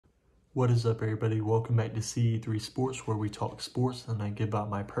What is up, everybody? Welcome back to CE3 Sports, where we talk sports and I give out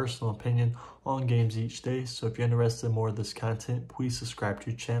my personal opinion on games each day. So if you're interested in more of this content, please subscribe to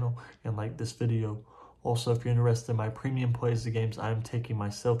the channel and like this video. Also, if you're interested in my premium plays, the games I'm taking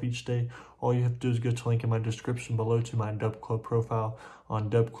myself each day, all you have to do is go to the link in my description below to my Dub Club profile. On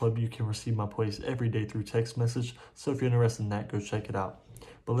Dub Club, you can receive my plays every day through text message. So if you're interested in that, go check it out.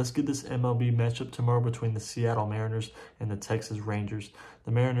 But let's get this MLB matchup tomorrow between the Seattle Mariners and the Texas Rangers.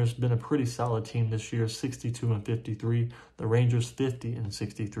 The Mariners been a pretty solid team this year, 62-53. The Rangers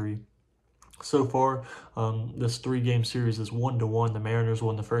 50-63. So far, this three-game series is 1-1. The Mariners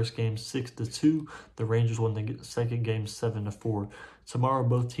won the first game 6-2. The Rangers won the second game 7-4. Tomorrow,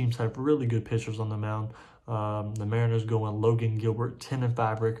 both teams have really good pitchers on the mound. The Mariners going Logan Gilbert,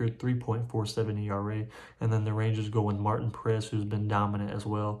 10-5 record, 3.47 ERA. And then the Rangers going Martin Perez, who's been dominant as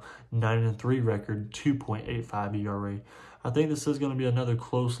well, 9-3 record, 2.85 ERA. I think this is going to be another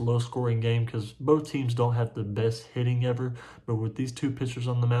close, low-scoring game because both teams don't have the best hitting ever. But with these two pitchers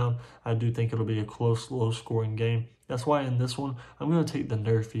on the mound, I do think it'll be a close, low-scoring game. That's why in this one, I'm going to take the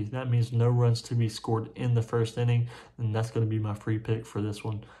Nerfy. That means no runs to be scored in the first inning, and that's going to be my free pick for this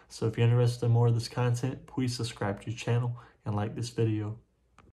one. So if you're interested in more of this content, please subscribe to the channel and like this video.